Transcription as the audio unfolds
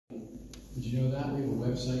Did you know that? We have a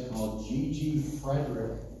website called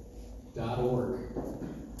ggfrederick.org.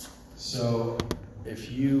 So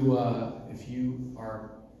if you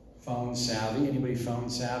are phone savvy, anybody phone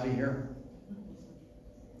savvy here?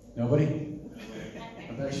 Nobody?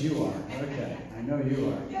 I bet you are. Okay, I know you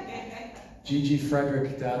are.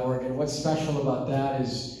 ggfrederick.org. And what's special about that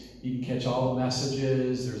is you can catch all the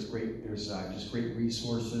messages. There's just great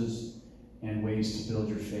resources and ways to build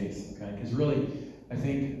your faith. Okay, because really, I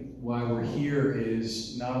think why we're here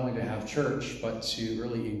is not only to have church, but to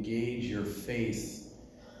really engage your faith,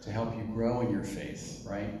 to help you grow in your faith,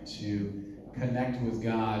 right? To connect with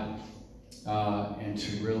God and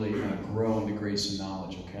to really grow in the grace and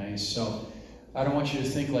knowledge. Okay, so I don't want you to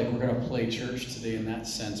think like we're going to play church today in that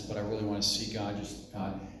sense, but I really want to see God just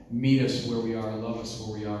meet us where we are, love us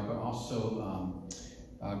where we are, but also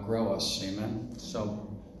grow us. Amen.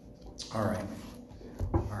 So, all right.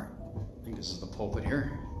 I think this is the pulpit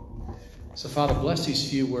here. So, Father, bless these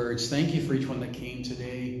few words. Thank you for each one that came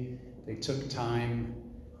today. They took time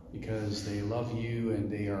because they love you and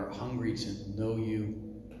they are hungry to know you.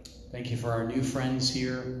 Thank you for our new friends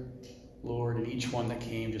here, Lord, and each one that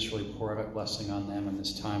came. Just really pour out a blessing on them in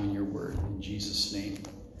this time in your word. In Jesus' name,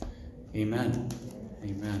 amen.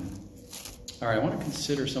 Amen. All right, I want to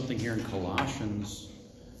consider something here in Colossians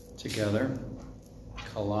together.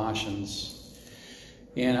 Colossians.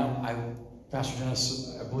 And Pastor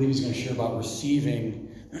Dennis, I believe he's going to share about receiving,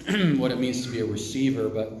 what it means to be a receiver,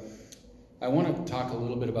 but I want to talk a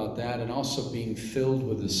little bit about that and also being filled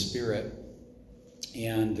with the Spirit.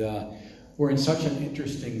 And we're in such an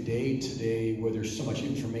interesting day today where there's so much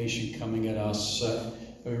information coming at us that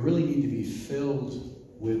we really need to be filled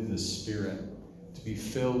with the Spirit, to be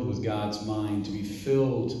filled with God's mind, to be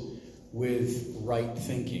filled with right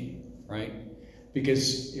thinking, right?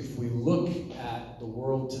 Because if we look at the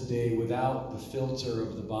world today without the filter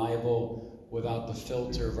of the Bible, without the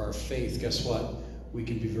filter of our faith, guess what? We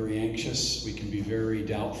can be very anxious. We can be very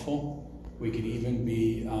doubtful. We can even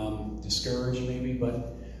be discouraged maybe.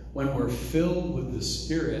 But when we're filled with the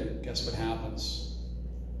Spirit, guess what happens?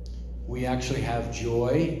 We actually have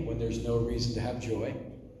joy when there's no reason to have joy.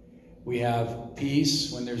 We have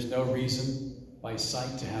peace when there's no reason by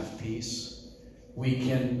sight to have peace. We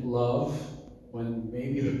can love when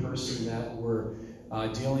maybe the person that we're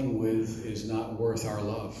dealing with is not worth our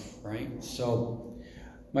love, right? So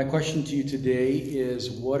my question to you today is,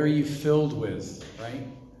 what are you filled with, right?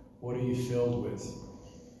 What are you filled with?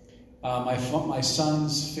 My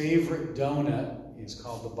son's favorite donut is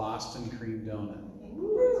called the Boston cream donut.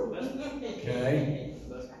 Okay?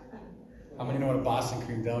 How many know what a Boston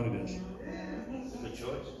cream donut is? Good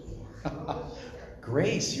choice.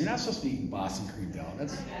 Grace, you're not supposed to be eating Boston cream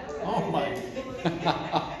donuts. Oh my.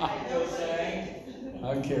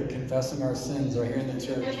 Okay, confessing our sins right here in the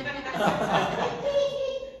church.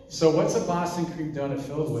 So what's a Boston cream donut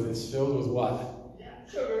filled with? It's filled with what?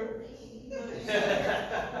 Sugar.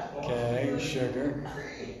 Okay, sugar.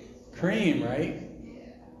 Cream, right?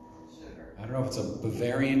 I don't know if it's a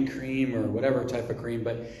Bavarian cream or whatever type of cream,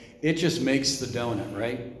 but it just makes the donut,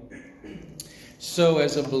 right? So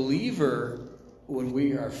as a believer, when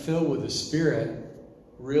we are filled with the Spirit,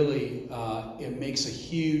 really, it makes a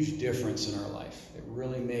huge difference in our life. It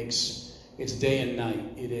really makes, it's day and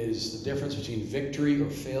night. It is the difference between victory or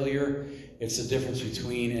failure. It's the difference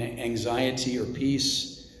between anxiety or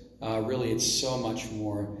peace. Really, it's so much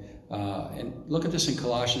more. And look at this in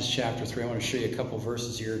Colossians chapter 3. I want to show you a couple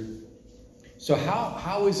verses here. So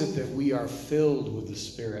how is it that we are filled with the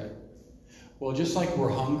Spirit? Well, just like we're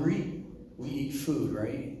hungry, we eat food,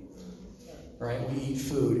 right? Right? We eat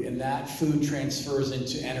food, and that food transfers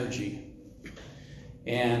into energy.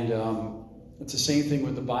 And it's the same thing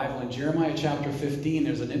with the Bible. In Jeremiah chapter 15,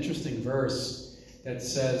 there's an interesting verse that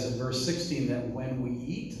says in verse 16 that when we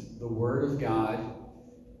eat the Word of God,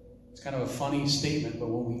 it's kind of a funny statement, but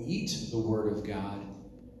when we eat the Word of God,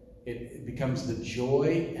 it becomes the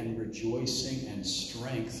joy and rejoicing and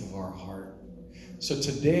strength of our heart. So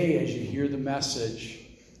today, as you hear the message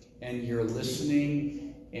and you're listening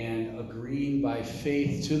and agreeing by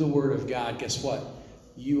faith to the Word of God, guess what?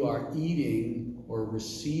 You are eating or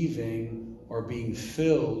receiving or being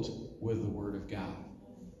filled with the Word of God.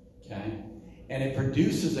 Okay? And it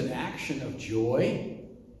produces an action of joy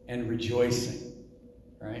and rejoicing.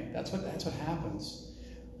 Right? That's what happens.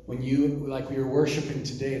 When you, like we were worshiping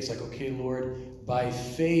today, it's like, okay, Lord, by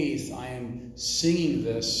faith I am singing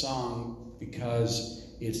this song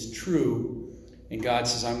because it's true. And God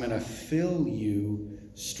says, I'm going to fill you,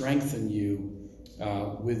 strengthen you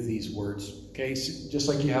with these words. Okay, so just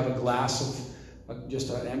like you have a glass of,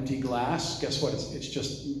 just an empty glass, guess what?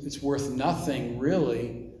 It's worth nothing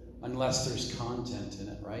really unless there's content in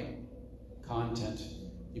it, right? Content.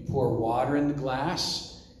 You pour water in the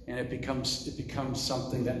glass, and it becomes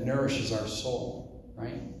something that nourishes our soul,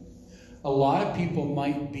 right? A lot of people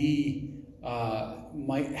might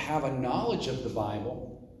have a knowledge of the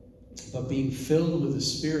Bible, but being filled with the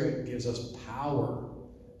Spirit gives us power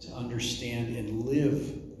to understand and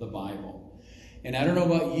live the Bible. And I don't know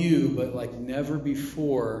about you, but like never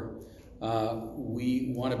before,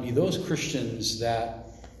 we want to be those Christians that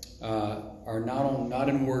are not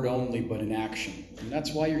in word only, but in action. And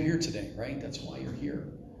that's why you're here today, right? That's why you're here.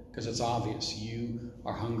 Because it's obvious. You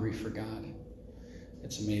are hungry for God.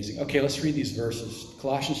 It's amazing. Okay, let's read these verses.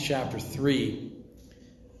 Colossians chapter 3,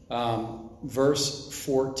 verse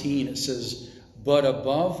 14. It says, "But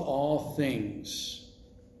above all things,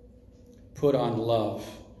 put on love,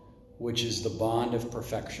 which is the bond of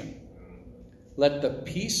perfection. Let the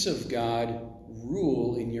peace of God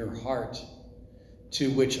rule in your heart, to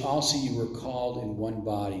which also you were called in one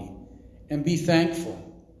body, and be thankful."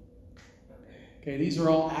 Okay, these are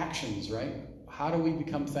all actions, right? How do we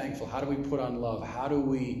become thankful? How do we put on love? How do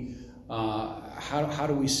we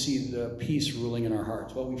see the peace ruling in our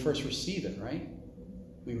hearts? Well, we first receive it, right?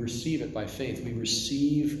 We receive it by faith. We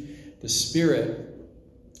receive the Spirit,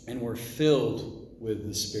 and we're filled with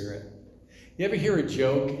the Spirit. You ever hear a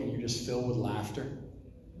joke and you're just filled with laughter?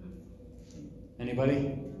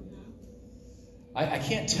 Anybody? I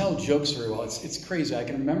can't tell jokes very well. It's crazy. I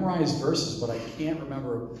can memorize verses, but I can't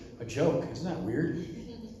remember a joke. Isn't that weird?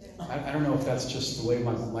 I don't know if that's just the way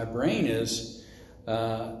my brain is.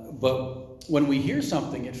 But when we hear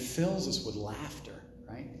something, it fills us with laughter,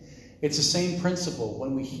 right? It's the same principle.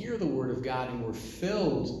 When we hear the Word of God and we're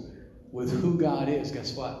filled with who God is,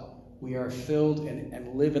 guess what? We are filled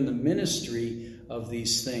and live in the ministry of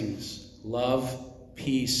these things. Love,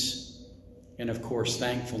 peace, and of course,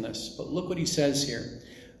 thankfulness. But look what he says here.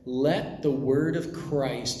 Let the word of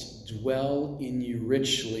Christ dwell in you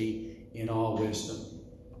richly in all wisdom.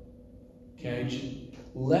 Okay?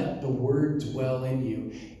 Let the word dwell in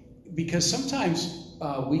you. Because sometimes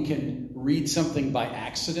we can read something by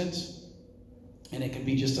accident, and it can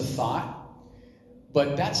be just a thought.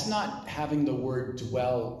 But that's not having the word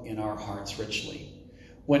dwell in our hearts richly.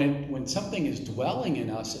 When something is dwelling in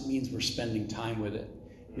us, it means we're spending time with it.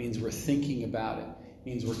 It means we're thinking about it. It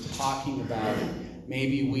means we're talking about it.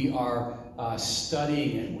 Maybe we are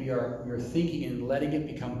studying it. We're thinking and letting it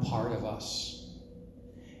become part of us.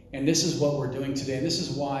 And this is what we're doing today. And this is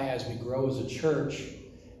why, as we grow as a church,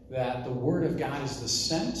 that the Word of God is the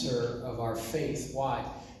center of our faith. Why?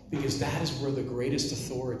 Because that is where the greatest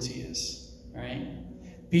authority is. Right?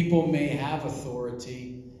 People may have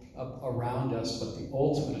authority around us, but the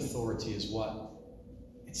ultimate authority is what?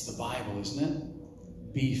 It's the Bible, isn't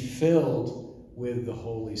it? Be filled with the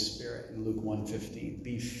Holy Spirit in Luke 1:15.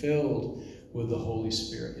 Be filled with the Holy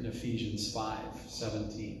Spirit in Ephesians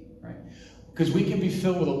 5:17, right? Because we can be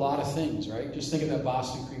filled with a lot of things, right? Just think of that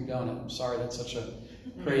Boston cream donut. I'm sorry, that's such a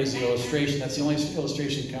crazy illustration. That's the only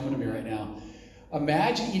illustration coming to me right now.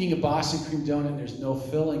 Imagine eating a Boston cream donut and there's no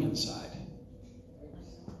filling inside.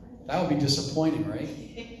 That would be disappointing, right?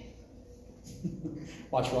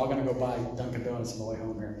 Watch, we're all going to go buy Dunkin' Donuts on the way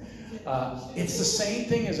home here. It's the same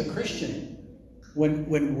thing as a Christian.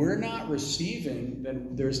 When we're not receiving,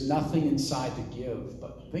 then there's nothing inside to give.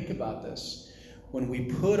 But think about this. When we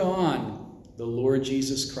put on the Lord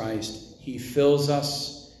Jesus Christ, he fills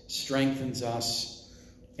us, strengthens us,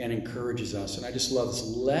 and encourages us. And I just love this.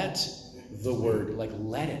 Let the word,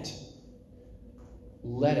 let it.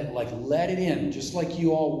 Let it in. Just like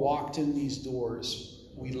you all walked in these doors,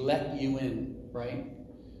 we let you in, right?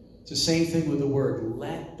 It's the same thing with the word.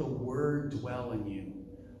 Let the word dwell in you.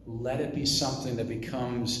 Let it be something that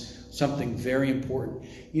becomes something very important.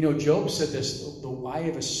 You know, Job said this, I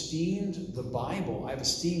have esteemed the Bible, I've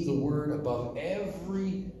esteemed the word above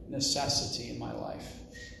every necessity in my life.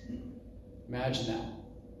 Imagine that.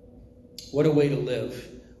 What a way to live.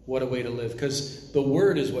 What a way to live. Because the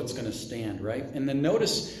word is what's going to stand, right? And then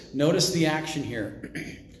notice the action here.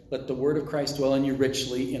 Let the word of Christ dwell in you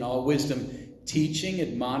richly in all wisdom, teaching,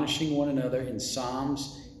 admonishing one another in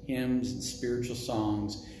psalms, hymns, and spiritual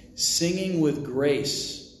songs, singing with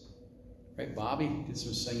grace. Right, Bobby did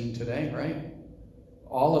some singing today, right?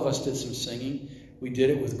 All of us did some singing. We did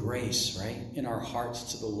it with grace, right? In our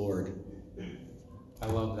hearts to the Lord. I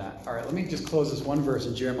love that. All right, let me just close this one verse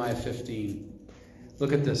in Jeremiah 15.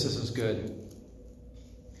 Look at this. This is good.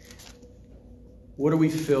 What are we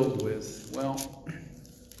filled with? Well,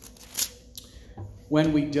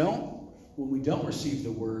 when we don't receive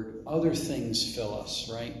the word, other things fill us,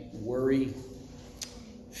 right? Worry,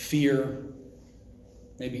 fear,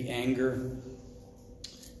 maybe anger,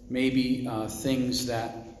 maybe things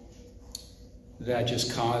that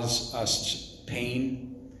just cause us pain.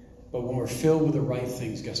 But when we're filled with the right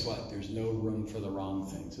things, guess what? There's no room for the wrong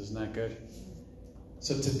things. Isn't that good?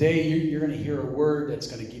 So today you're going to hear a word that's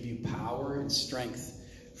going to give you power and strength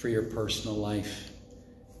for your personal life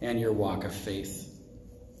and your walk of faith.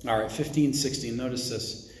 All right, 15:16. Notice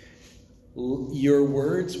this. Your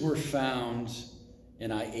words were found,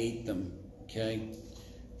 and I ate them. Okay?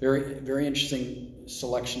 Very, very interesting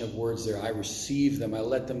selection of words there. I received them. I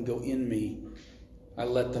let them go in me. I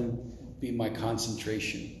let them be my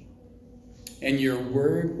concentration. And your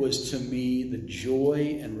word was to me the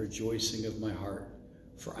joy and rejoicing of my heart.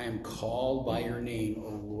 For I am called by your name, O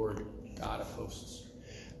Lord God of hosts.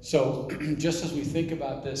 So just as we think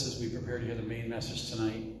about this, as we prepare to hear the main message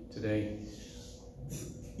today,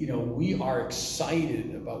 we are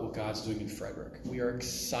excited about what God's doing in Frederick. We are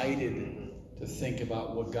excited to think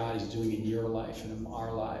about what God is doing in your life and in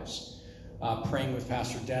our lives. Praying with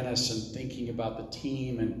Pastor Dennis and thinking about the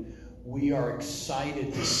team, and we are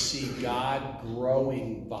excited to see God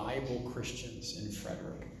growing Bible Christians in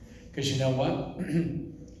Frederick. Because you know what?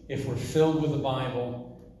 If we're filled with the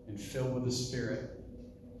Bible and filled with the Spirit,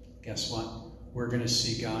 guess what? We're going to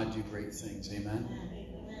see God do great things. Amen?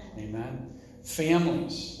 Amen.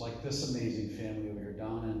 Families, like this amazing family over here,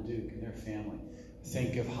 Donna and Duke and their family.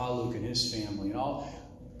 Think of Haluk and his family. And all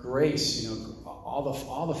Grace,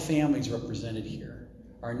 all the families represented here.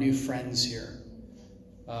 Our new friends here.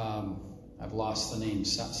 I've lost the name.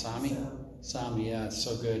 Sami? Sami, yeah, it's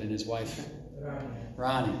so good. And his wife,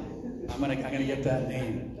 Ronnie. I'm gonna get that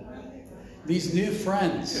name. These new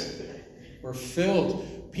friends were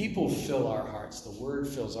filled. People fill our hearts. The word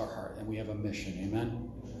fills our heart, and we have a mission.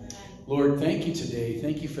 Amen. Lord, thank you today.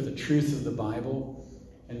 Thank you for the truth of the Bible.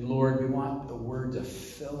 And Lord, we want the word to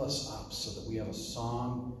fill us up so that we have a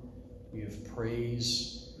song, we have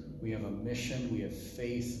praise, we have a mission, we have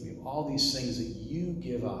faith, we have all these things that you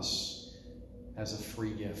give us as a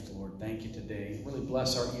free gift, Lord. Thank you today. Really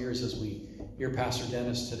bless our ears as we hear Pastor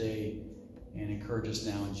Dennis today, and encourage us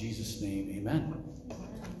now in Jesus' name. Amen.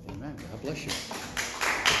 Amen. God bless you.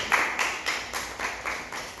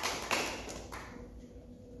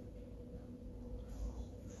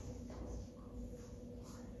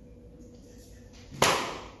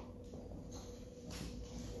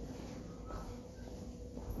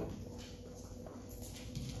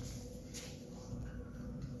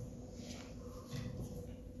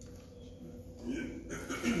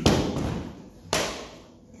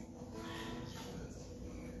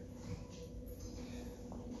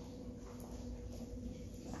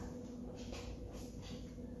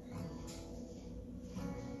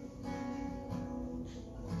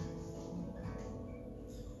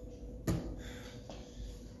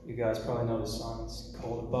 You guys probably know this song. It's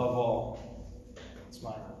called Above All. It's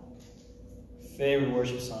my favorite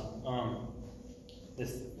worship song.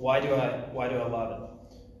 Why do I love it?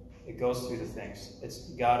 It goes through the things. It's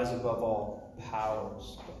God is above all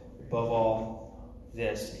powers, above all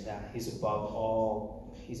this and that. He's above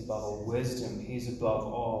all. He's above all wisdom. He's above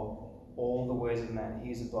all the ways of man.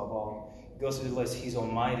 He's above all. It goes through the list. He's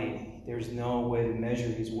almighty. There's no way to measure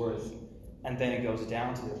his worth. And then it goes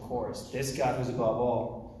down to the chorus. This God who's above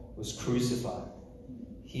all was crucified.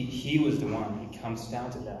 He was the one. He comes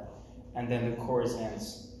down to that. And then the chorus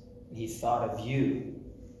ends. He thought of you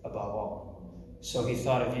above all. So he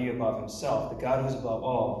thought of you above himself. The God who's above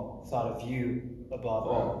all thought of you above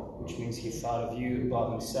all, which means he thought of you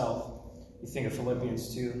above himself. You think of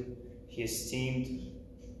Philippians 2. He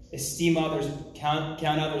esteem others, count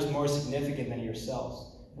others more significant than yourselves.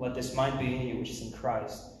 Let this mind be in you, which is in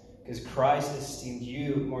Christ. Because Christ esteemed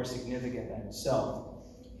you more significant than himself.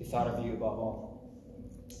 He thought of you above all.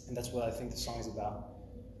 And that's what I think the song is about.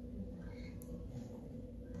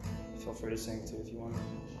 Feel free to sing too if you want.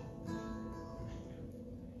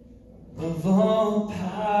 Above all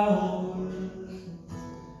powers,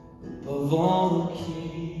 above all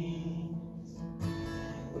kings,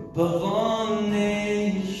 above all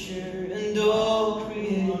nature and all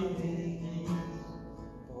created things,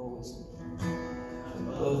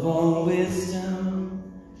 above all wisdom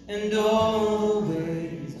and all the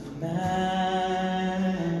ways of man.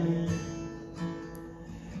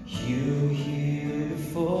 You here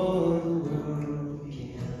before the world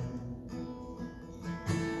began.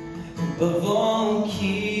 Above all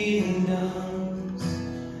kingdoms,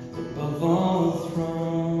 above all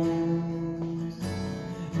thrones,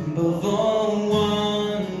 above all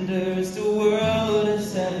wonders the world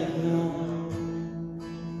has ever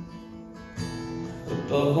known,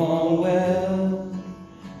 above all wealth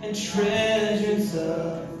and treasures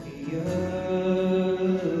of the earth,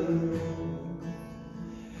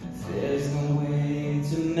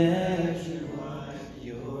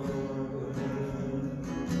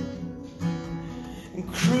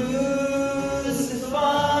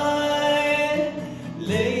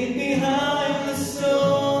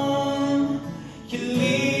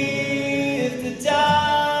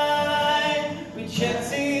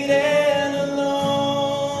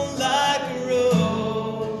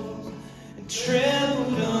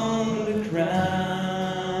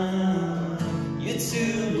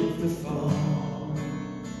 the fall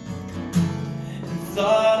and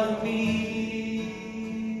thought of me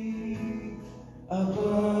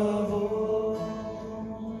above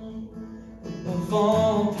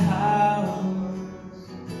all powers,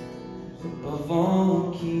 above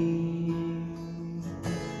all kings,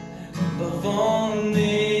 above all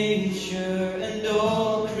nature and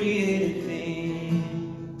all created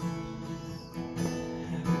things,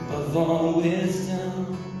 above all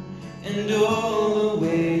wisdom and all the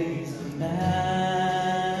ways of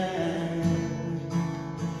man.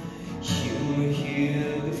 You were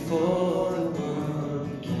here before the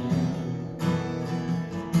world began.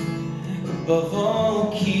 Above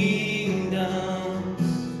all kingdoms,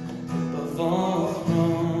 above all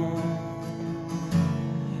thrones,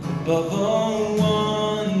 above all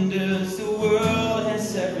wonders the world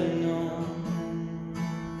has ever known,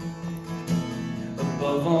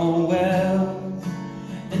 above all wealth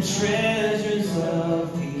and treasures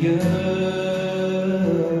of the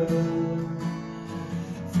earth,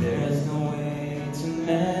 there is no way to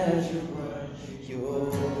measure what you're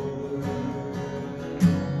worth.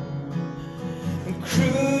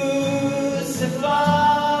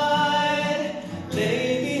 Crucified,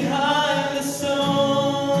 laid behind the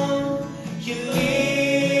stone, you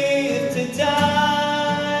lived to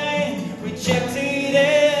die, rejected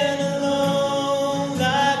and alone,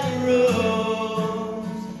 like a rose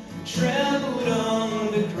trembled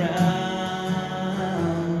on the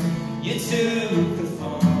ground. You took the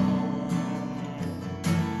fall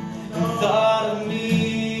and thought of me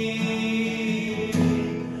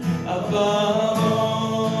above.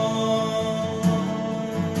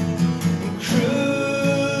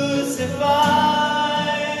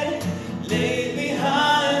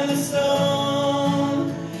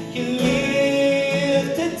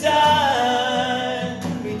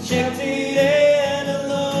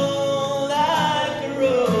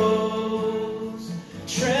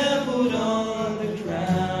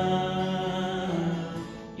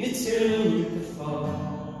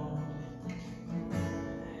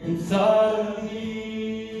 Thought of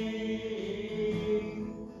me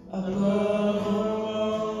above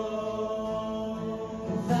all,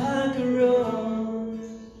 like a rose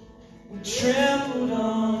trampled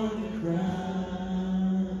on the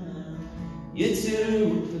ground. You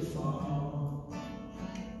took the fall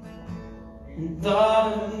and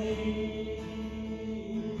thought of me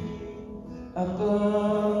above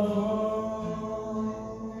all.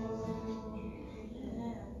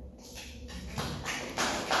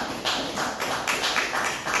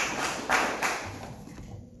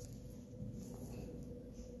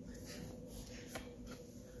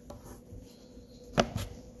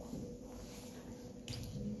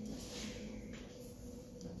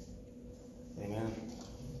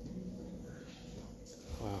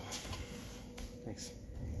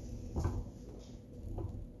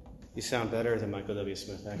 You sound better than Michael W.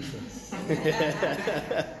 Smith, actually.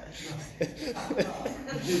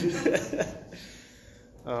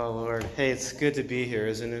 Oh, Lord. Hey, it's good to be here,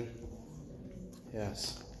 isn't it?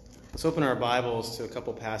 Yes. Let's open our Bibles to a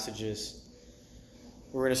couple passages.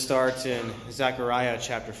 We're going to start in Zechariah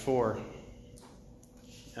chapter 4,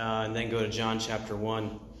 and then go to John chapter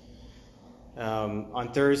 1.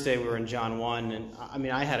 On Thursday, we were in John 1, and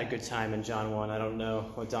I had a good time in John 1. I don't know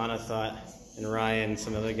what Donna thought, and Ryan and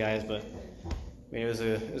some other guys, but it was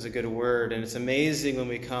a good word. And it's amazing when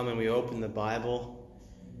we come and we open the Bible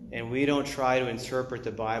and we don't try to interpret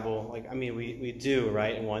the Bible. We do,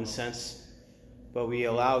 right, in one sense, but we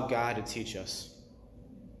allow God to teach us.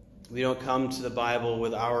 We don't come to the Bible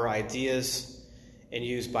with our ideas and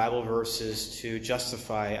use Bible verses to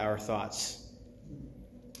justify our thoughts.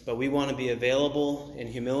 But we want to be available in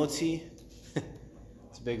humility.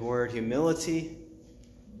 It's a big word, humility.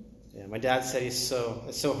 Yeah, my dad said it's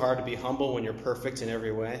so hard to be humble when you're perfect in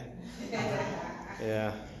every way.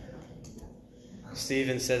 Yeah.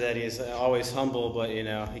 Stephen said that he's always humble, but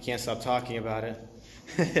he can't stop talking about it.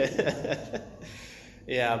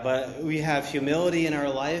 Yeah, but we have humility in our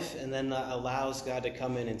life, and then that allows God to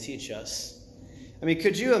come in and teach us.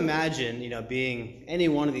 Could you imagine, being any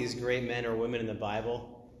one of these great men or women in the Bible?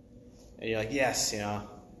 And you're like, yes, hey,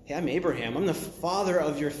 I'm Abraham. I'm the father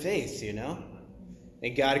of your faith,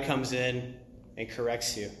 And God comes in and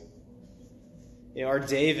corrects you. Or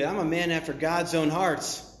David, I'm a man after God's own heart.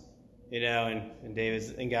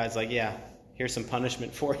 And God's like, yeah, here's some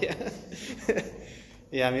punishment for you.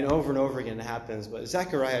 Yeah, over and over again it happens. But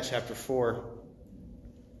Zechariah chapter 4.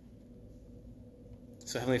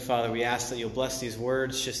 So Heavenly Father, we ask that you'll bless these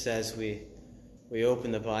words just as we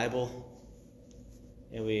open the Bible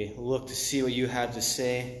and we look to see what you have to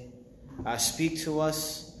say. Speak to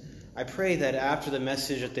us. I pray that after the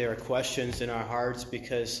message that there are questions in our hearts,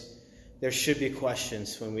 because there should be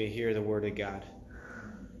questions when we hear the Word of God.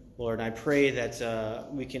 Lord, I pray that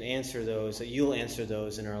we can answer those, that you'll answer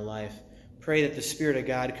those in our life. Pray that the Spirit of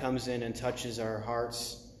God comes in and touches our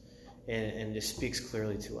hearts and just speaks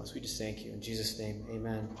clearly to us. We just thank you. In Jesus' name,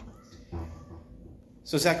 amen.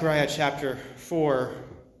 So Zechariah chapter 4,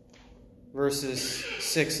 verses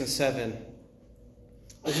 6 and 7.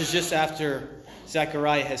 This is just after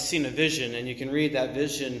Zechariah has seen a vision, and you can read that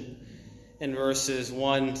vision in verses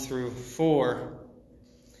 1 through 4.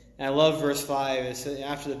 And I love verse 5. It's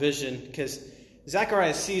after the vision, because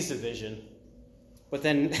Zechariah sees the vision, but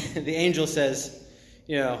then the angel says,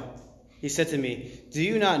 he said to me, "Do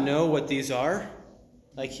you not know what these are?"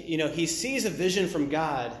 He sees a vision from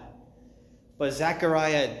God, but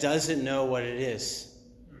Zechariah doesn't know what it is.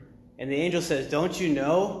 And the angel says, "Don't you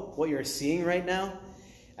know what you're seeing right now?"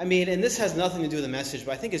 And this has nothing to do with the message,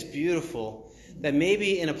 but I think it's beautiful that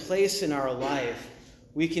maybe in a place in our life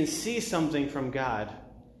we can see something from God,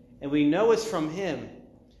 and we know it's from Him,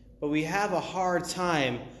 but we have a hard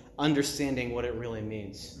time understanding what it really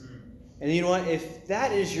means. And you know what? If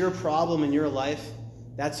that is your problem in your life,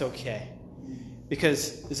 that's okay.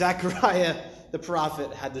 Because Zechariah, the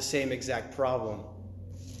prophet, had the same exact problem.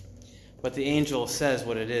 But the angel says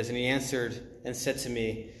what it is. And he answered and said to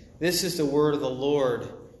me, "This is the word of the Lord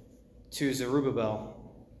to Zerubbabel."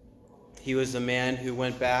 He was the man who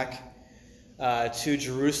went back to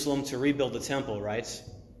Jerusalem to rebuild the temple, right?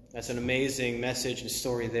 That's an amazing message and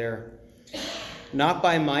story there. "Not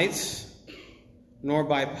by might, nor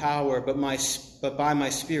by power, but by my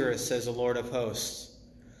Spirit, says the Lord of hosts.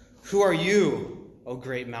 Who are you, O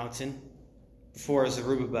great mountain? Before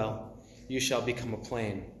Zerubbabel you shall become a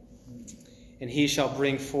plain. And he shall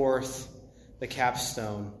bring forth the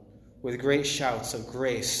capstone with great shouts of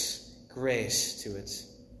grace, grace to it." Isn't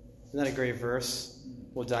that a great verse?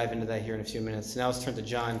 We'll dive into that here in a few minutes. Now let's turn to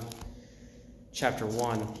John chapter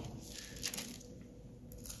 1.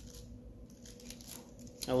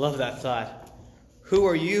 I love that thought. Who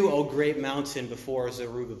are you, O great mountain, before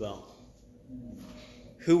Zerubbabel?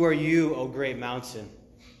 Who are you, O great mountain,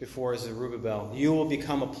 before Zerubbabel? You will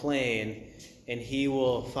become a plain, and he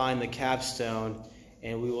will find the capstone,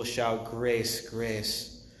 and we will shout, grace,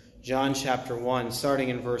 grace. John chapter 1, starting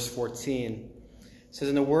in verse 14. It says,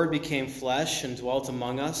 "And the Word became flesh and dwelt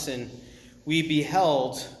among us, and we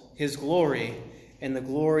beheld his glory, and the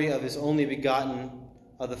glory of his only begotten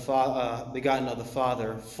of the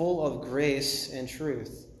Father, full of grace and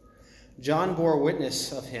truth. John bore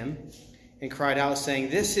witness of him, and cried out,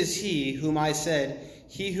 saying, This is he whom I said,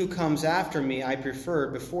 He who comes after me I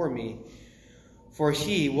preferred before me, for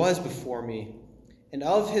he was before me. And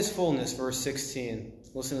of his fullness," verse 16,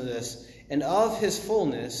 listen to this, "and of his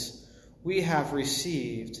fullness we have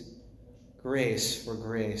received grace for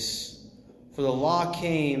grace. For the law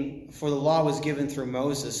was given through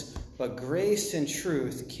Moses, but grace and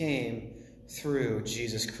truth came through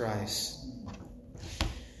Jesus Christ."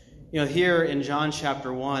 Here in John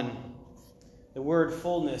chapter 1, the word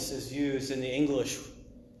fullness is used in the English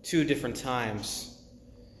 2 different times.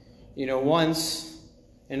 Once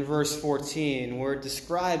in verse 14, where it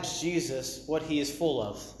describes Jesus, what he is full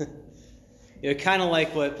of. Kind of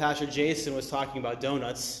like what Pastor Jason was talking about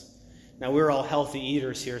donuts. Now, we're all healthy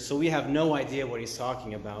eaters here, so we have no idea what he's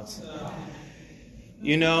talking about.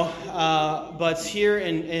 But here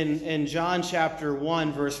in John chapter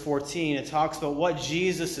 1, verse 14, it talks about what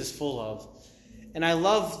Jesus is full of. And I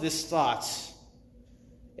love this thought.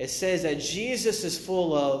 It says that Jesus is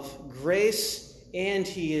full of grace and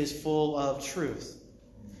he is full of truth.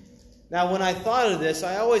 Now, when I thought of this,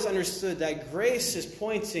 I always understood that grace is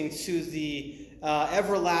pointing to the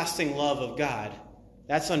everlasting love of God.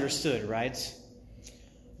 That's understood, right?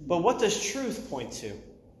 But what does truth point to?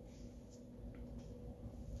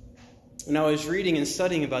 When I was reading and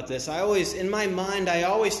studying about this, in my mind, I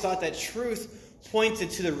always thought that truth pointed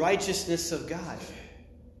to the righteousness of God.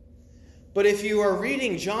 But if you are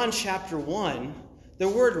reading John chapter 1, the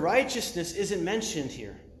word righteousness isn't mentioned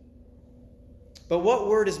here. But what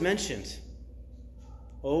word is mentioned?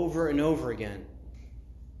 Over and over again.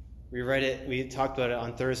 We read it, we talked about it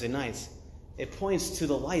on Thursday nights. It points to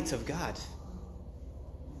the light of God.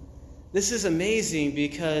 This is amazing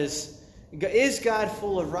because is God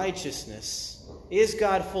full of righteousness? Is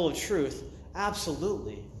God full of truth?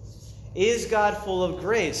 Absolutely. Is God full of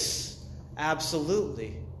grace?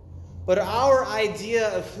 Absolutely. But our idea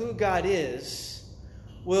of who God is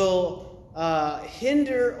will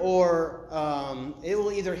hinder it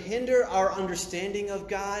will either hinder our understanding of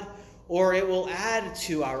God or it will add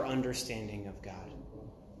to our understanding of God.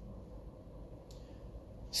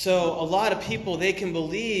 So a lot of people, they can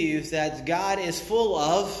believe that God is full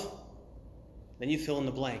of, then you fill in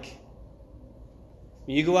the blank.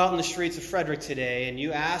 When you go out in the streets of Frederick today and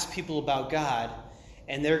you ask people about God,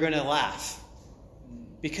 and they're going to laugh.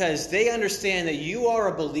 Because they understand that you are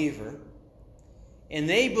a believer, and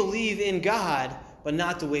they believe in God, but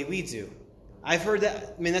not the way we do. I've heard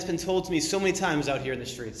that, that's been told to me so many times out here in the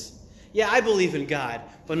streets. Yeah, I believe in God,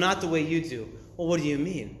 but not the way you do. Well, what do you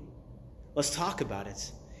mean? Let's talk about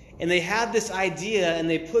it. And they have this idea, and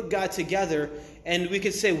they put God together, and we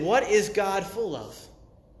could say, what is God full of?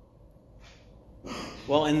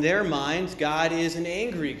 Well, in their minds, God is an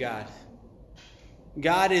angry God.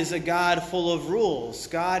 God is a God full of rules.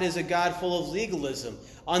 God is a God full of legalism.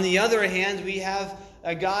 On the other hand, we have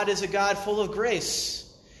a God is a God full of grace.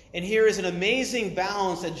 And here is an amazing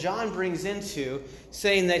balance that John brings into,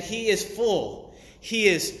 saying that he is full. He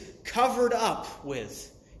is covered up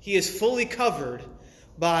with. He is fully covered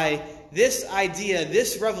by this idea,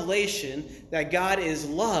 this revelation, that God is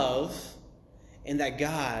love and that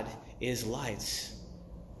God is light.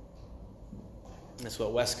 That's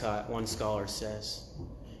what Westcott, one scholar, says.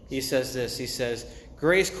 He says this. He says,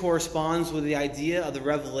 grace corresponds with the idea of the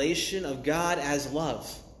revelation of God as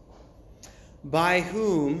love, by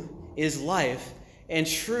whom is life, and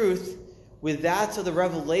truth with that of the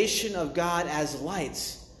revelation of God as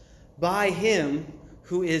light, by him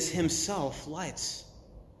who is himself light.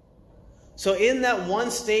 So in that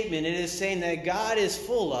one statement, it is saying that God is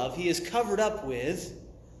full of, he is covered up with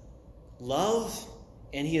love,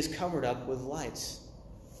 and he is covered up with light.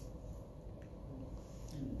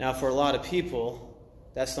 Now, for a lot of people,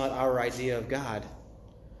 that's not our idea of God.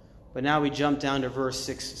 But now we jump down to verse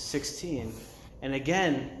 16. And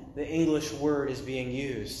again, the English word is being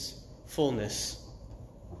used. Fullness.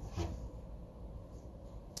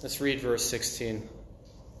 Let's read verse 16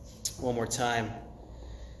 one more time.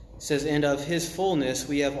 It says, and of his fullness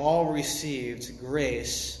we have all received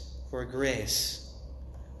grace for grace.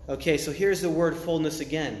 Okay, so here's the word fullness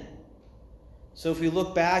again. So if we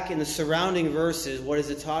look back in the surrounding verses, what is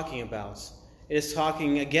it talking about? It is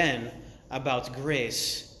talking again about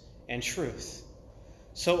grace and truth.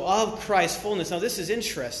 So of Christ's fullness. Now this is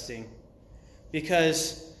interesting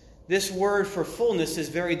because this word for fullness is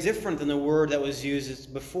very different than the word that was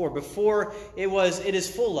used before. Before it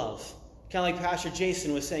is full of. Kind of like Pastor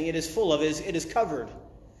Jason was saying, it is full of, it is covered.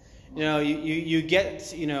 You get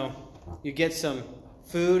some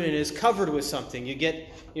food and it is covered with something. You get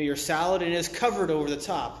your salad and it is covered over the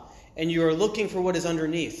top. And you are looking for what is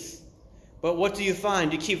underneath. But what do you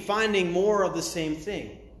find? You keep finding more of the same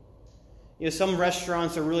thing. Some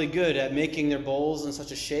restaurants are really good at making their bowls in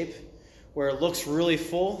such a shape where it looks really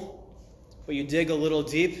full, but you dig a little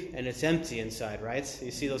deep and it's empty inside, right?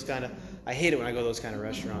 You see those kind of, I hate it when I go to those kind of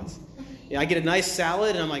restaurants. I get a nice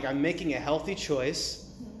salad and I'm making a healthy choice.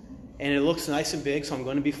 And it looks nice and big, so I'm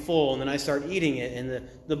going to be full. And then I start eating it, and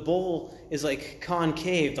the bowl is like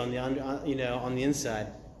concaved on the inside,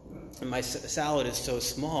 and my salad is so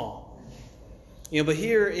small. But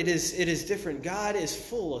here it is different. God is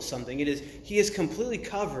full of something. He is completely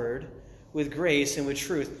covered with grace and with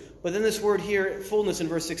truth. But then this word here, fullness in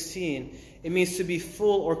verse 16, it means to be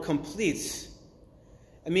full or complete.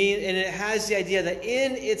 And it has the idea that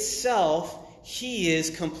in itself he is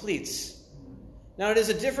complete. Now, it is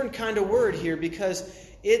a different kind of word here because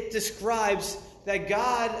it describes that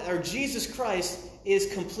God, or Jesus Christ,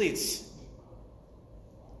 is complete.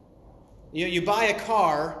 You buy a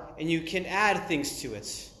car and you can add things to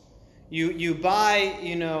it. You buy,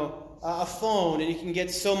 a phone and you can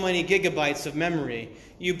get so many gigabytes of memory.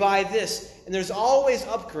 You buy this and there's always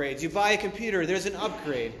upgrades. You buy a computer, there's an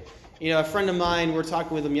upgrade. A friend of mine, we were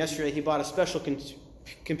talking with him yesterday, he bought a special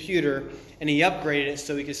computer and he upgraded it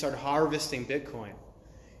so he could start harvesting Bitcoin.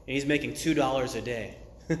 And he's making $2 a day.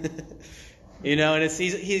 And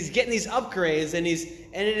he's getting these upgrades and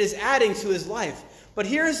it is adding to his life. But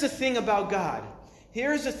here's the thing about God.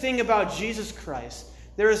 Here's the thing about Jesus Christ.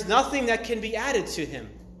 There is nothing that can be added to him.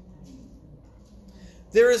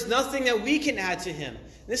 There is nothing that we can add to him.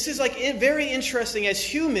 This is very interesting. As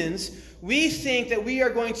humans, we think that we are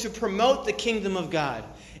going to promote the kingdom of God.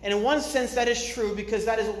 And in one sense, that is true because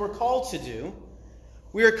that is what we're called to do.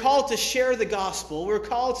 We are called to share the gospel. We're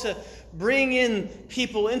called to bring in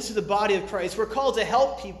people into the body of Christ. We're called to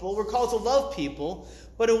help people. We're called to love people.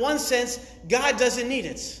 But in one sense, God doesn't need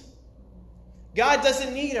it. God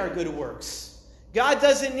doesn't need our good works. God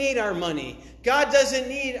doesn't need our money. God doesn't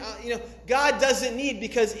need, God doesn't need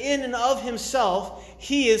because in and of himself,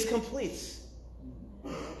 he is complete.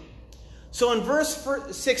 So in verse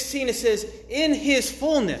 16 it says, in his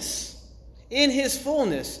fullness,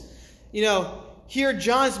 Here,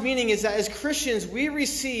 John's meaning is that as Christians, we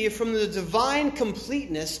receive from the divine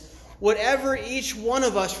completeness whatever each one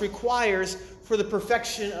of us requires for the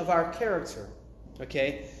perfection of our character.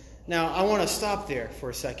 Okay? Now, I want to stop there for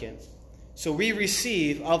a second. So we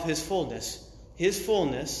receive of His fullness. His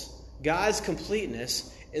fullness, God's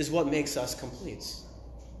completeness, is what makes us complete.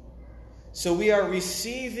 So we are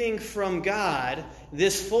receiving from God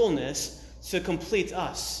this fullness to complete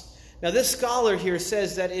us. Now, this scholar here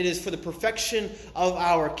says that it is for the perfection of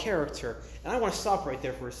our character. And I want to stop right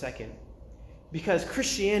there for a second. Because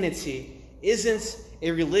Christianity isn't a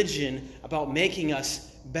religion about making us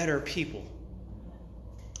better people.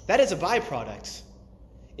 That is a byproduct.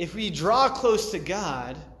 If we draw close to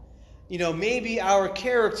God, maybe our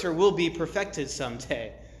character will be perfected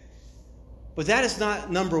someday. But that is not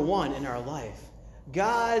number one in our life.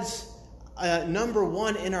 God's number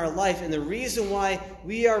one in our life, and the reason why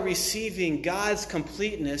we are receiving God's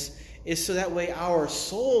completeness is so that way our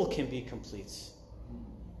soul can be complete.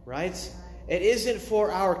 Right? It isn't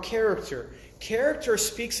for our character. Character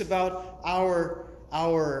speaks about our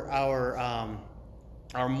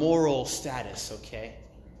moral status, okay?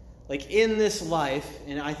 Like in this life,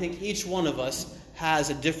 and I think each one of us has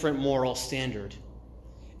a different moral standard.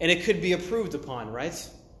 And it could be improved upon, right?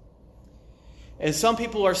 And some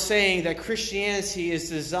people are saying that Christianity is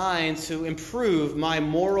designed to improve my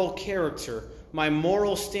moral character, my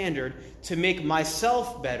moral standard, to make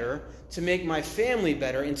myself better, to make my family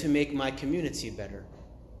better, and to make my community better.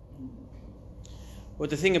 But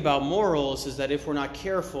the thing about morals is that if we're not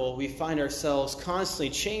careful, we find ourselves constantly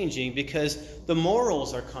changing because the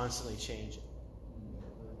morals are constantly changing.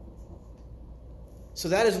 So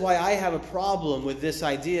that is why I have a problem with this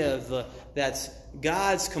idea of that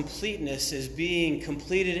God's completeness is being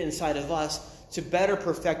completed inside of us to better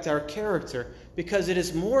perfect our character, because it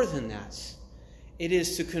is more than that. It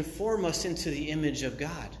is to conform us into the image of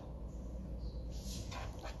God.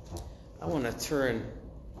 I want to turn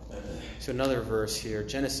to another verse here,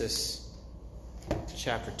 Genesis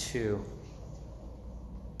chapter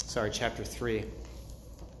 3.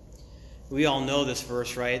 We all know this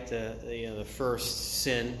verse, right? The first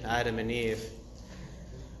sin, Adam and Eve.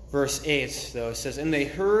 Verse 8, though, it says, "And they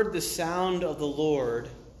heard the sound of the Lord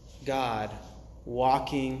God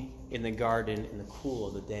walking in the garden in the cool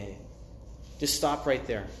of the day." Just stop right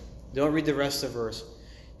there. Don't read the rest of the verse.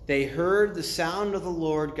 They heard the sound of the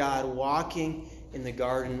Lord God walking in the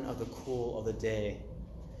garden of the cool of the day.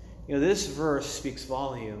 This verse speaks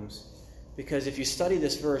volumes, because if you study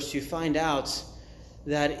this verse, you find out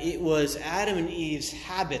that it was Adam and Eve's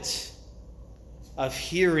habit of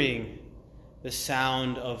hearing the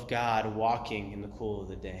sound of God walking in the cool of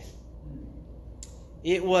the day.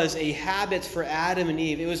 It was a habit for Adam and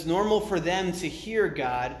Eve. It was normal for them to hear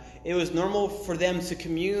God. It was normal for them to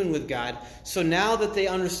commune with God. So now that they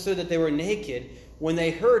understood that they were naked, when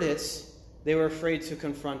they heard it, they were afraid to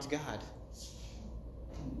confront God.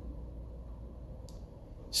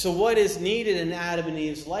 So what is needed in Adam and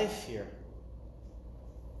Eve's life here?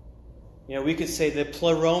 We could say the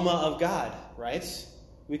pleroma of God, right?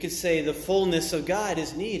 We could say the fullness of God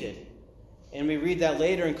is needed. And we read that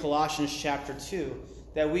later in Colossians chapter 2,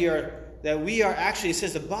 that we are actually, it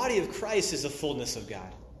says the body of Christ is the fullness of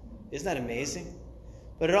God. Isn't that amazing?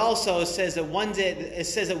 But it also says that one day, it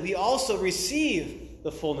says that we also receive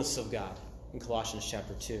the fullness of God in Colossians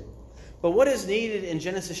chapter 2. But what is needed in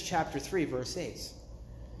Genesis chapter 3, verse 8?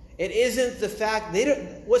 It isn't the fact,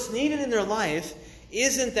 what's needed in their life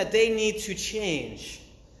isn't that they need to change,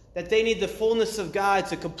 that they need the fullness of God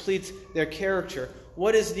to complete their character.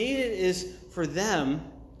 What is needed is for them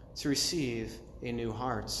to receive a new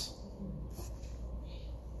heart.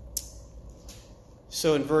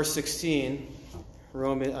 So in verse 16,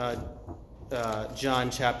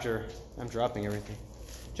 John chapter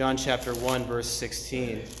 1, verse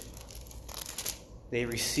 16, they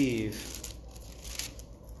receive.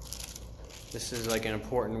 This is like an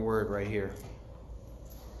important word right here.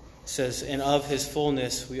 It says, "And of his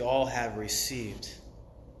fullness we all have received."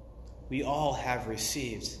 We all have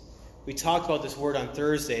received. We talked about this word on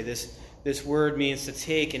Thursday. This word means to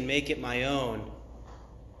take and make it my own.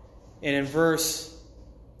 And in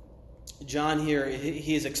John here,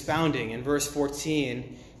 he is expounding. In verse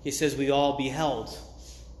 14, he says, "We all beheld,"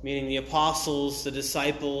 meaning the apostles, the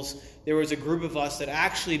disciples. There was a group of us that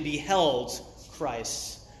actually beheld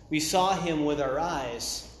Christ. We saw him with our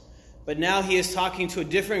eyes. But now he is talking to a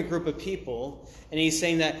different group of people, and he's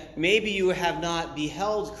saying that maybe you have not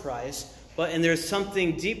beheld Christ, and there's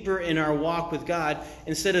something deeper in our walk with God.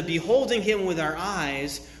 Instead of beholding him with our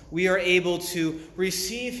eyes, we are able to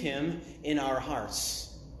receive him in our hearts.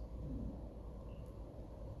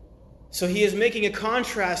 So he is making a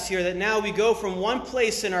contrast here that now we go from one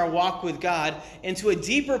place in our walk with God into a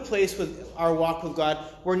deeper place with our walk with God,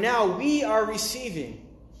 where now we are receiving.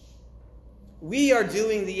 We are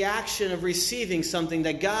doing the action of receiving something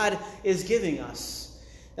that God is giving us.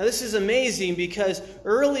 Now this is amazing because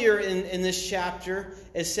earlier in this chapter,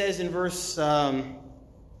 it says in verse... I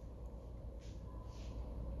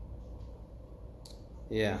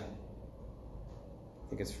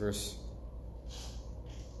think it's verse...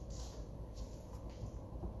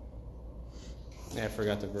 I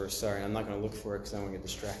forgot the verse. Sorry, I'm not going to look for it because I won't get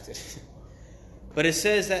distracted. But it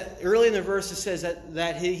says that, early in the verse, it says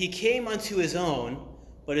that he came unto his own,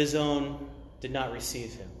 but his own did not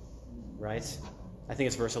receive him. Right? I think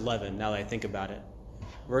it's verse 11, now that I think about it.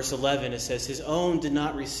 Verse 11, it says, his own did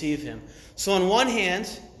not receive him. So on one hand,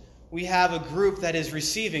 we have a group that is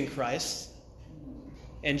receiving Christ,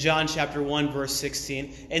 in John chapter 1, verse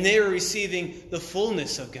 16, and they are receiving the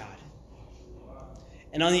fullness of God.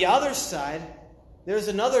 And on the other side, there's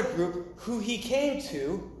another group who he came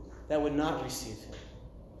to that would not receive him.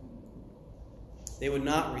 They would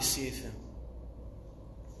not receive him.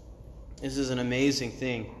 This is an amazing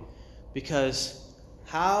thing, because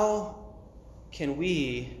how can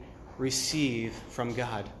we receive from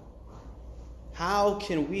God? How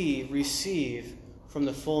can we receive from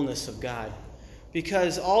the fullness of God?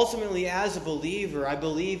 Because ultimately, as a believer, I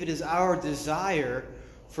believe it is our desire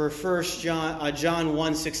for 1 John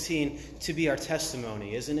 1:16 to be our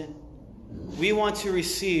testimony, isn't it? We want to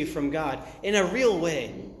receive from God in a real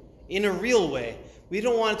way. In a real way. We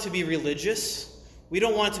don't want it to be religious. We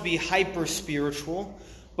don't want it to be hyper-spiritual.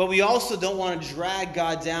 But we also don't want to drag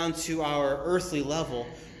God down to our earthly level.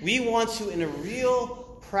 We want to, in a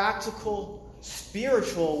real, practical,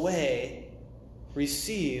 spiritual way,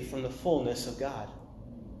 receive from the fullness of God.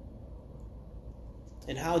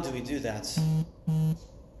 And how do we do that?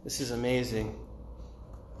 This is amazing.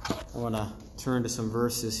 I want to turn to some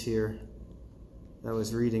verses here that I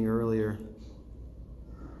was reading earlier.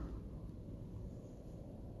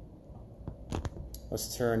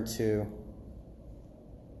 Let's turn to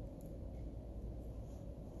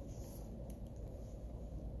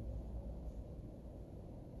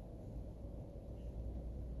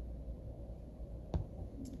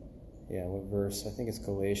what verse? I think it's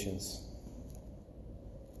Galatians.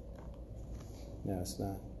 No, it's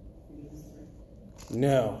not.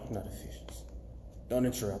 No, not Ephesians. Don't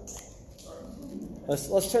interrupt me.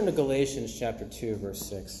 Let's turn to Galatians chapter 2, verse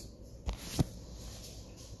 6.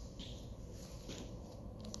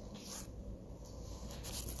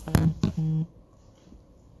 All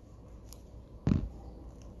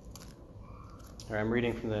right, I'm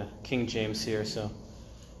reading from the King James here. So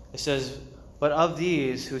it says, "But of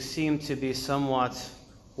these who seem to be somewhat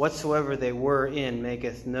whatsoever they were in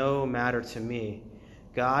maketh no matter to me.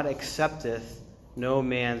 God accepteth no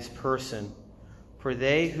man's person. For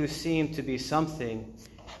they who seemed to be something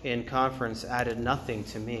in conference added nothing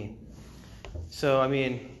to me." So,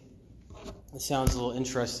 it sounds a little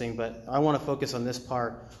interesting, but I want to focus on this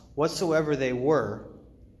part. Whatsoever they were,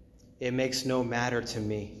 it makes no matter to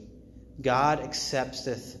me. God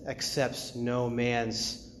accepts no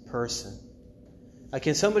man's person.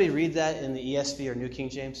 Can somebody read that in the ESV or New King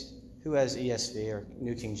James? Who has ESV or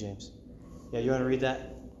New King James? Yeah, you want to read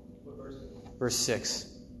that? What verse? Verse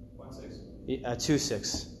 6. 1:6?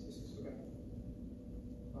 2:6. Okay.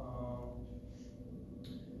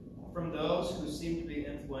 From those who seem to be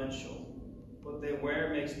influential, what they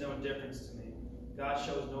wear makes no difference to me. God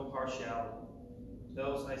shows no partiality.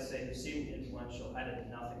 Those, I say, who seem influential added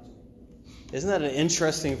nothing to me. Isn't that an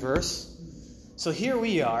interesting verse? So here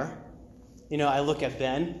we are. I look at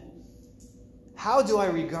Ben. How do I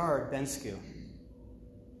regard Ben Skew?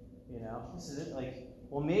 This is it.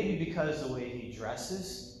 Maybe because of the way he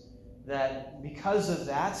dresses, that because of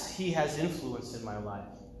that, he has influence in my life.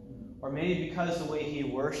 Or maybe because of the way he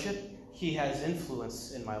worshiped, he has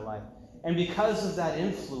influence in my life. And because of that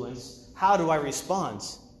influence, how do I respond?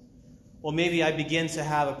 Well, maybe I begin to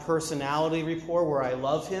have a personality rapport where I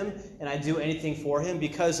love him and I do anything for him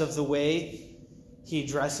because of the way he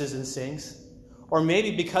dresses and sings. Or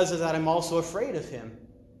maybe because of that, I'm also afraid of him.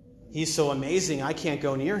 He's so amazing, I can't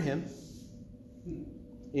go near him.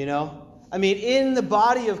 In the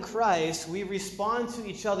body of Christ, we respond to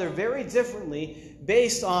each other very differently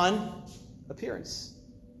based on appearance,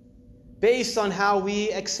 based on how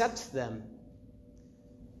we accept them.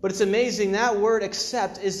 But it's amazing, that word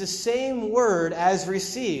accept is the same word as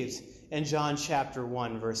received in John chapter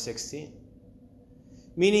 1, verse 16.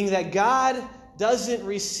 Meaning that God doesn't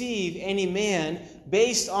receive any man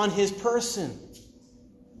based on his person.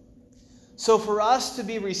 So for us to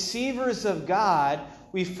be receivers of God,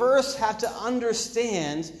 we first have to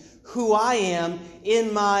understand who I am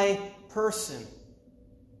in my person.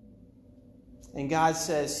 And God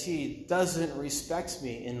says he doesn't respect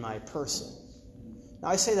me in my person. Now,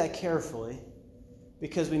 I say that carefully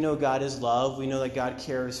because we know God is love. We know that God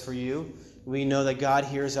cares for you. We know that God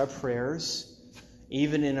hears our prayers,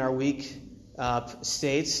 even in our weak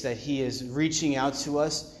states, that he is reaching out to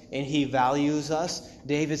us and he values us.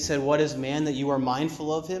 David said, "What is man that you are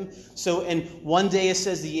mindful of him?" So, and one day it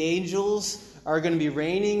says the angels are going to be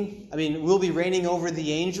reigning. We'll be reigning over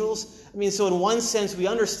the angels. So in one sense, we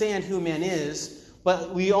understand who man is,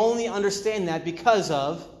 but we only understand that because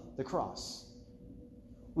of the cross.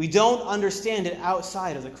 We don't understand it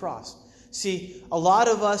outside of the cross. See, a lot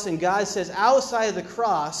of us, and God says, outside of the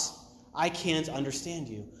cross, I can't understand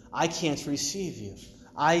you. I can't receive you.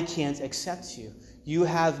 I can't accept you. You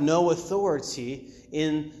have no authority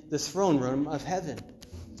in the throne room of heaven.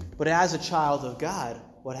 But as a child of God,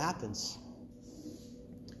 what happens?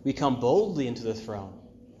 We come boldly into the throne.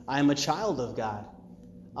 I am a child of God.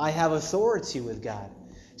 I have authority with God.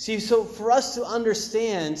 See, so for us to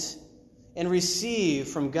understand and receive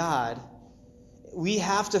from God, we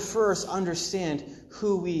have to first understand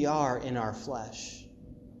who we are in our flesh.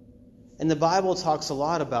 And the Bible talks a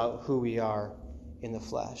lot about who we are in the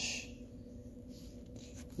flesh.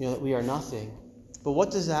 That we are nothing. But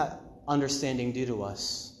what does that understanding do to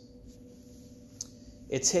us?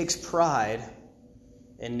 It takes pride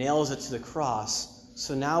and nails it to the cross.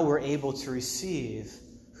 So now we're able to receive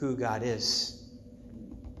who God is.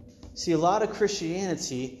 See, a lot of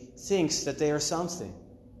Christianity thinks that they are something.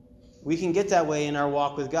 We can get that way in our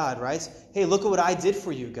walk with God, right? Hey, look at what I did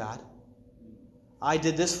for you, God. I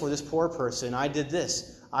did this for this poor person. I did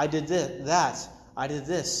this. I did that. I did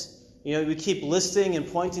this. We keep listing and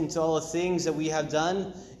pointing to all the things that we have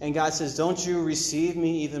done. And God says, don't you receive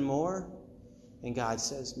me even more? And God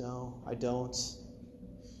says, no, I don't.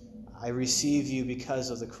 I receive you because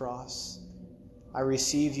of the cross. I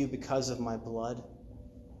receive you because of my blood.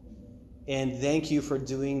 And thank you for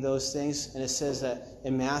doing those things. And it says that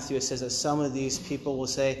in Matthew, it says that some of these people will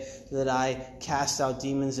say that I cast out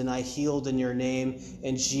demons and I healed in your name.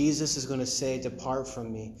 And Jesus is going to say, depart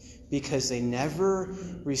from me, because they never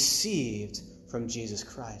received from Jesus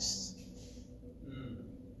Christ.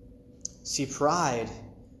 See, pride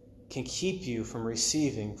can keep you from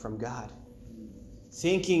receiving from God.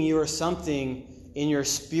 Thinking you are something in your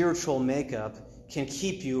spiritual makeup can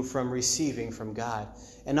keep you from receiving from God.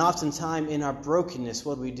 And oftentimes in our brokenness,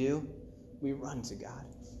 what do? We run to God.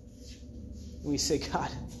 We say, God,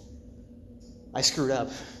 I screwed up.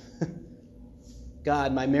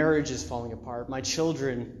 God, my marriage is falling apart. My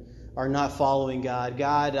children are not following God.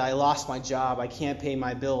 God, I lost my job. I can't pay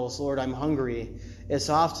my bills. Lord, I'm hungry. It's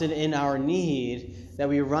often in our need that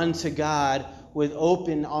we run to God with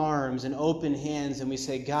open arms and open hands, and we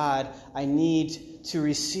say, God, I need to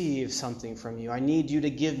receive something from you. I need you to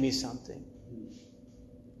give me something.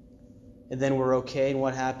 And then we're okay, and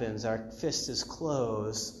what happens? Our fist is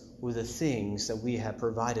closed with the things that we have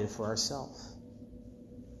provided for ourselves.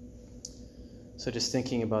 So just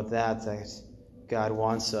thinking about that God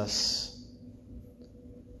wants us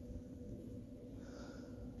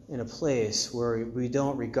in a place where we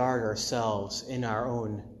don't regard ourselves in our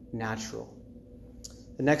own natural.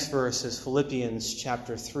 The next verse is Philippians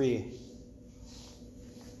chapter 3,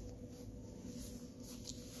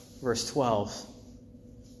 verse 12.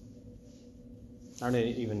 I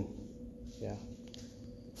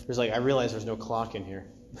realize there's no clock in here.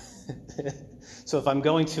 So if I'm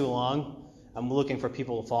going too long, I'm looking for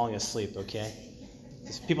people falling asleep, okay?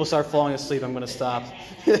 If people start falling asleep, I'm going to stop.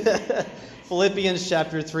 Philippians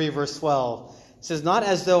chapter 3, verse 12. It says, not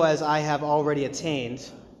as though as I have already attained,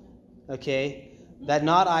 okay? That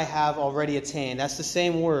not I have already attained. That's the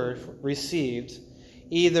same word, received.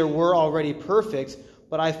 Either we're already perfect,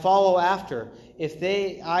 but I follow after. If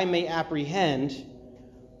I may apprehend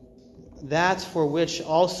that for which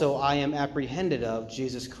also I am apprehended of,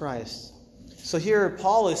 Jesus Christ. So here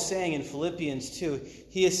Paul is saying in Philippians 2,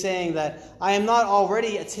 he is saying that I am not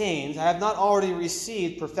already attained, I have not already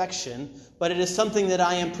received perfection, but it is something that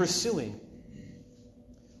I am pursuing.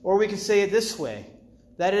 Or we could say it this way,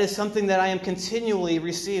 that it is something that I am continually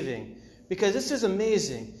receiving. Because this is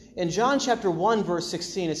amazing. In John chapter 1, verse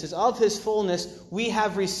 16, it says, of his fullness we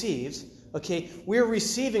have received. Okay, we're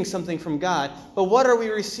receiving something from God. But what are we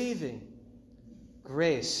receiving?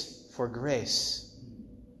 Grace for grace.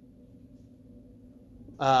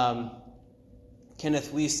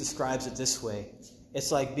 Kenneth Weiss describes it this way.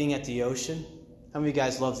 It's like being at the ocean. How many of you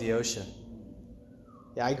guys love the ocean?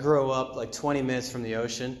 Yeah, I grew up like 20 minutes from the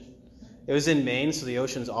ocean. It was in Maine, so the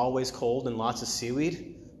ocean's always cold and lots of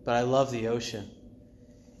seaweed, but I love the ocean.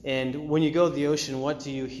 And when you go to the ocean, what do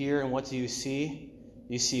you hear and what do you see?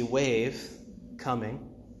 You see wave coming,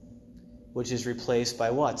 which is replaced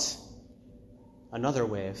by what? Another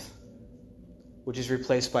wave. Which is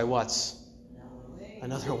replaced by what?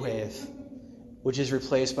 Another wave. Which is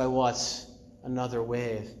replaced by what? Another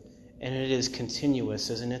wave. And it is continuous,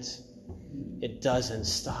 isn't it? It doesn't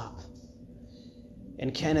stop.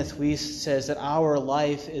 And Kenneth Weiss says that our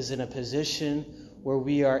life is in a position where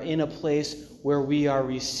we are in a place where we are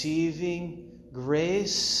receiving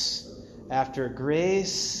grace after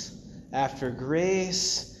grace after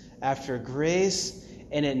grace after grace,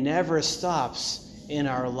 and it never stops in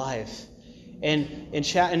our life. And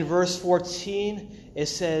in verse 14, it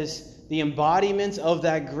says the embodiment of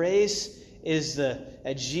that grace is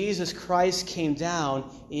that Jesus Christ came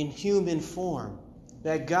down in human form,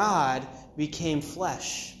 that God became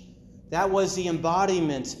flesh. That was the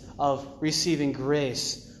embodiment of receiving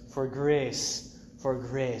grace for grace for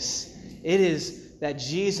grace. It is that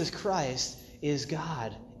Jesus Christ is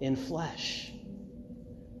God in flesh.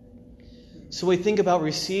 So we think about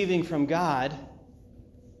receiving from God.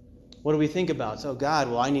 What do we think about? Oh, God,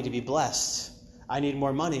 well, I need to be blessed. I need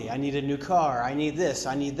more money. I need a new car. I need this.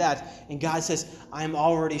 I need that. And God says, I'm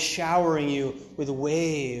already showering you with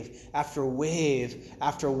wave after wave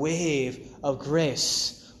after wave of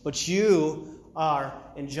grace. But you are,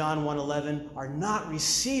 in John 1:11, are not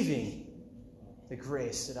receiving the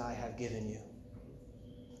grace that I have given you.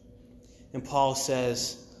 And Paul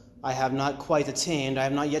says, I have not quite attained. I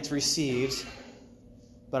have not yet received.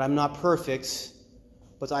 But I'm not perfect.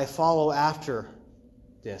 But I follow after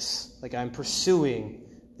this. Like I'm pursuing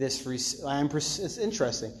this. It's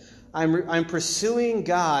interesting. I'm pursuing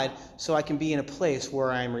God so I can be in a place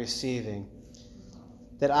where I'm receiving.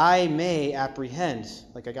 That I may apprehend.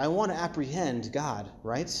 Like I want to apprehend God,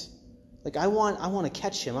 right? Like I want to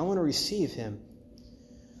catch him. I want to receive him.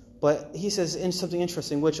 But he says in something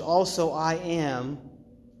interesting, which also I am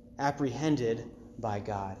apprehended by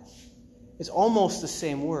God. It's almost the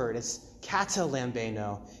same word. It's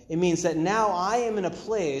katalambeno. It means that now I am in a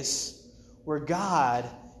place where God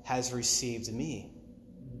has received me.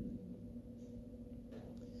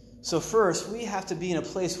 So first, we have to be in a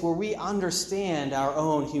place where we understand our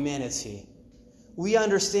own humanity. We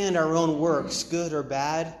understand our own works, good or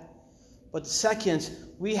bad. But second,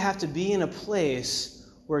 we have to be in a place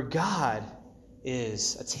where God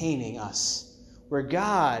is attaining us, where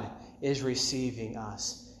God is receiving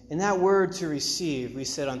us. And that word to receive, we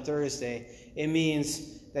said on Thursday, it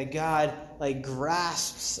means that God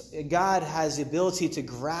grasps, God has the ability to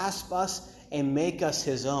grasp us and make us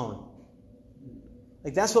his own.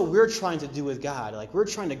 Like that's what we're trying to do with God. Like we're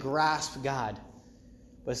trying to grasp God.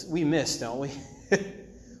 But we miss, don't we?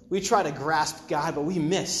 We try to grasp God, but we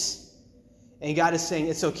miss. And God is saying,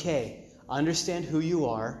 it's okay. Understand who you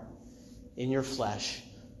are in your flesh,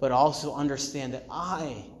 but also understand that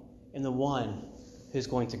I am the one who's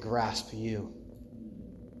going to grasp you.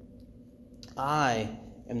 I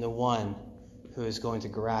am the one who is going to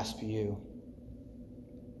grasp you.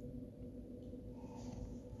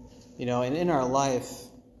 You know, and in our life,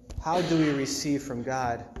 how do we receive from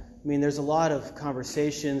God? I mean, there's a lot of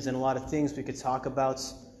conversations and a lot of things we could talk about,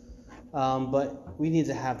 but we need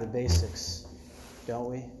to have the basics, don't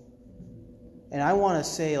we? And I want to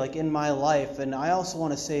say, like in my life, and I also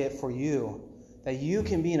want to say it for you, that you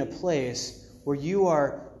can be in a place where you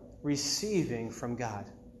are receiving from God.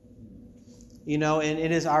 You know, and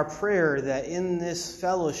it is our prayer that in this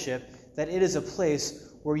fellowship, that it is a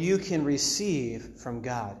place where you can receive from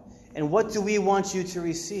God. And what do we want you to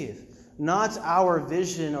receive? Not our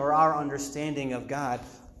vision or our understanding of God,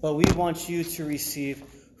 but we want you to receive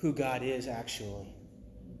who God is actually.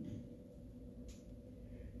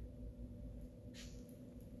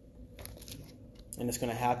 And it's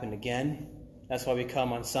going to happen again. That's why we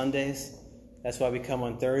come on Sundays. That's why we come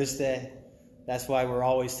on Thursday. That's why we're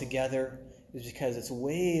always together. It's because it's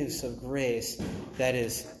waves of grace that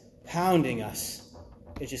is pounding us.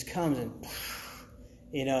 It just comes and,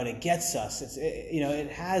 and it gets us.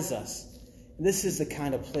 It has us. This is the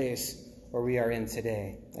kind of place where we are in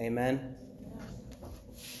today. Amen?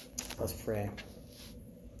 Let's pray.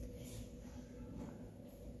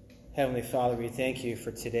 Heavenly Father, we thank you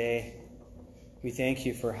for today. We thank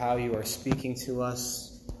you for how you are speaking to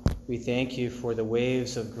us. We thank you for the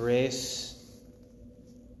waves of grace,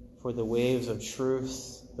 for the waves of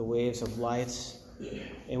truth, the waves of light.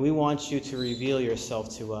 And we want you to reveal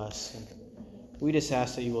yourself to us. And we just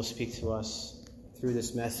ask that you will speak to us through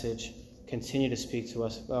this message. Continue to speak to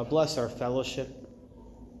us. Bless our fellowship.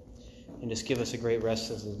 and just give us a great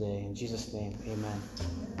rest of the day. In Jesus' name, amen.